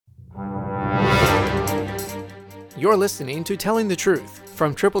You're listening to Telling the Truth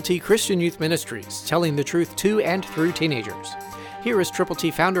from Triple T Christian Youth Ministries, telling the truth to and through teenagers. Here is Triple T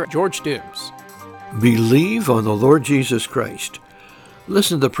founder George Dooms. Believe on the Lord Jesus Christ.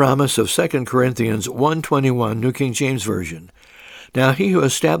 Listen to the promise of 2 Corinthians 1:21, New King James Version. Now he who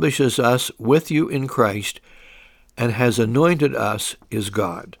establishes us with you in Christ and has anointed us is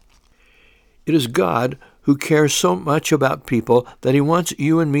God. It is God who cares so much about people that he wants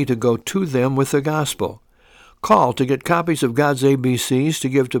you and me to go to them with the gospel. Call to get copies of God's ABCs to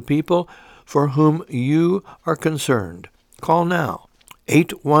give to people for whom you are concerned. Call now,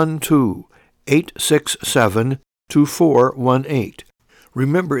 812-867-2418.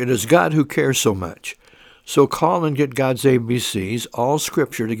 Remember, it is God who cares so much. So call and get God's ABCs, all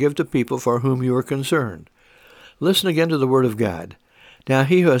Scripture, to give to people for whom you are concerned. Listen again to the Word of God. Now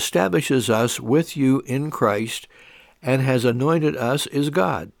he who establishes us with you in Christ and has anointed us is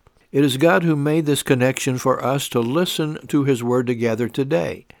God. It is God who made this connection for us to listen to his Word together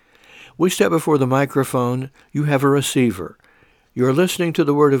today. We step before the microphone. You have a receiver. You're listening to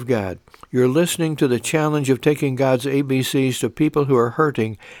the Word of God. You're listening to the challenge of taking God's ABCs to people who are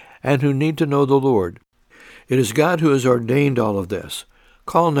hurting and who need to know the Lord. It is God who has ordained all of this.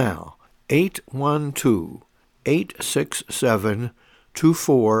 Call now,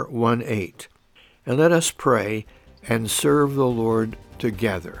 812-867-2418. And let us pray and serve the Lord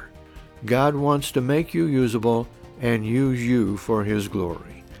together. God wants to make you usable and use you for his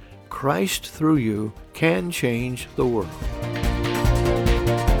glory. Christ through you can change the world.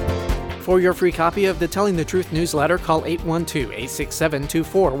 For your free copy of the Telling the Truth newsletter, call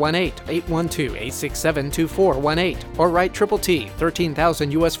 812-867-2418, 812-867-2418, or write Triple T,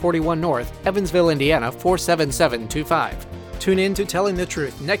 13,000 U.S. 41 North, Evansville, Indiana, 47725. Tune in to Telling the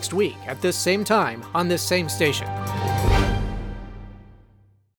Truth next week at this same time on this same station.